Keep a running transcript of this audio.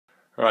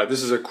Alright,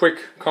 this is a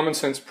quick common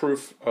sense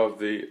proof of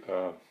the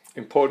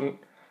important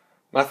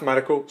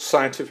mathematical,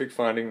 scientific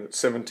finding that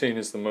 17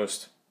 is the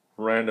most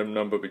random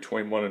number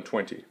between 1 and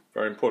 20.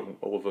 Very important,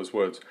 all of those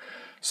words.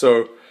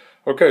 So,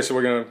 okay, so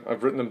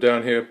I've written them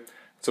down here.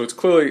 So it's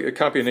clearly, it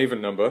can't be an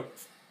even number,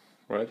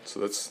 right? So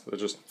they're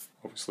just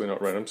obviously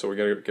not random, so we're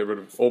going to get rid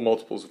of all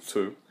multiples of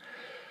 2.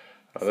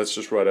 That's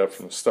just right out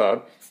from the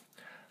start.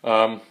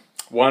 1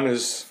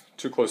 is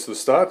too close to the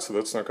start, so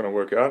that's not going to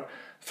work out.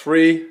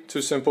 3,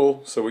 too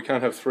simple, so we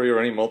can't have 3 or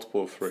any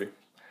multiple of 3.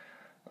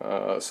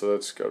 So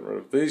let's get rid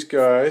of these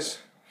guys.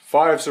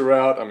 5s are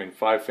out,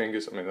 5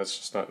 fingers,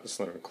 that's not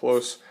even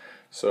close.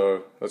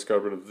 So let's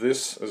get rid of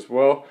this as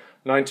well.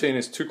 19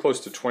 is too close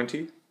to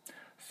 20.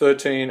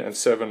 13 and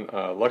 7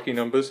 are lucky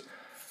numbers.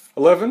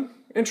 11,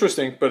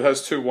 interesting, but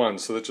has 2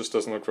 1s, so that just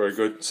doesn't look very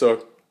good.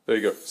 So there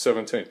you go,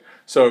 17.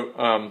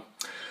 So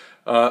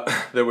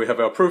there we have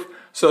our proof.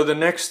 So the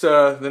next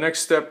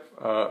step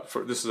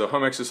for this is a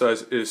home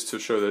exercise is to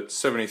show that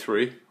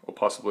 73 or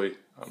possibly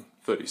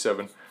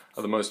 37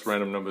 are the most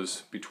random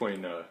numbers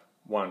between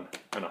 1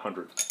 and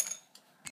 100.